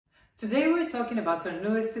Today we're talking about our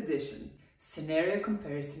newest edition, scenario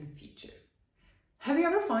comparison feature. Have you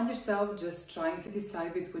ever found yourself just trying to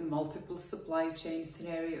decide between multiple supply chain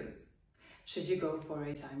scenarios? Should you go for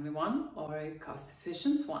a timely one or a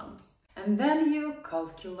cost-efficient one? And then you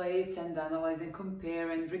calculate and analyze and compare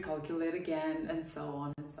and recalculate again and so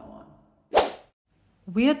on and so on.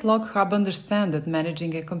 We at LogHub understand that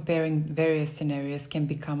managing and comparing various scenarios can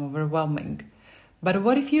become overwhelming. But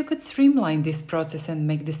what if you could streamline this process and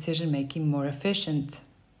make decision-making more efficient?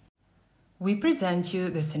 We present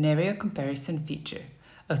you the scenario comparison feature,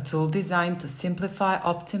 a tool designed to simplify,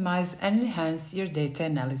 optimize, and enhance your data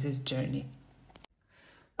analysis journey.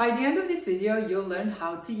 By the end of this video, you'll learn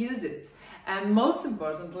how to use it, and most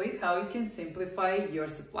importantly, how it can simplify your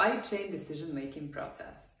supply chain decision-making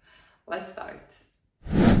process. Let's start.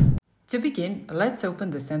 To begin, let's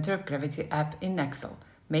open the Center of Gravity app in Excel.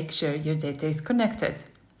 Make sure your data is connected.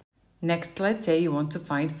 Next, let's say you want to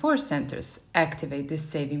find 4 centers. Activate this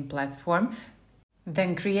saving platform.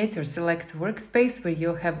 Then create or select workspace where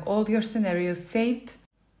you'll have all your scenarios saved.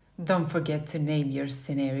 Don't forget to name your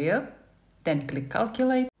scenario. Then click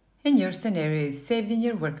Calculate, and your scenario is saved in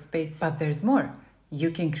your workspace. But there's more.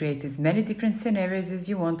 You can create as many different scenarios as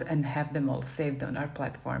you want and have them all saved on our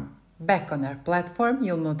platform. Back on our platform,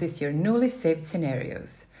 you'll notice your newly saved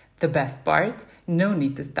scenarios. The best part, no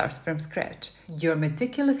need to start from scratch. Your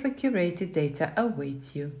meticulously curated data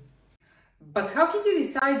awaits you. But how can you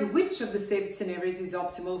decide which of the saved scenarios is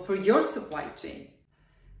optimal for your supply chain?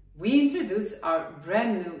 We introduce our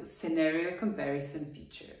brand new scenario comparison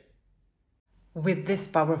feature. With this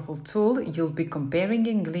powerful tool, you'll be comparing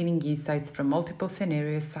and gleaning insights from multiple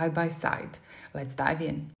scenarios side by side. Let's dive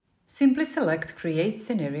in. Simply select Create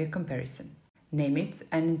Scenario Comparison. Name it,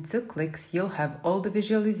 and in 2 clicks, you'll have all the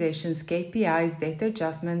visualizations, KPIs, data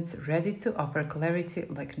adjustments ready to offer clarity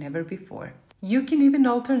like never before. You can even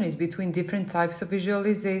alternate between different types of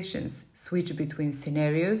visualizations, switch between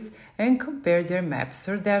scenarios, and compare their maps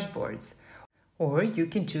or dashboards. Or you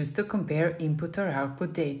can choose to compare input or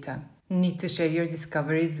output data. Need to share your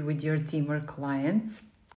discoveries with your team or clients?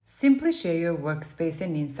 Simply share your workspace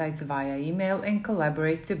and insights via email and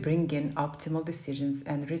collaborate to bring in optimal decisions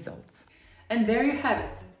and results. And there you have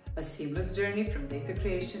it, a seamless journey from data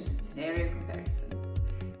creation to scenario comparison.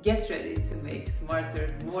 Get ready to make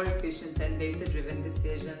smarter, more efficient and data-driven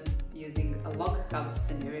decisions using a LogHub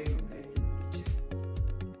scenario comparison feature.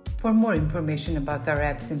 For more information about our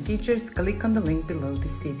apps and features, click on the link below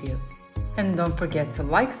this video. And don't forget to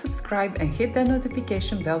like, subscribe and hit that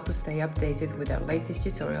notification bell to stay updated with our latest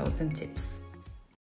tutorials and tips.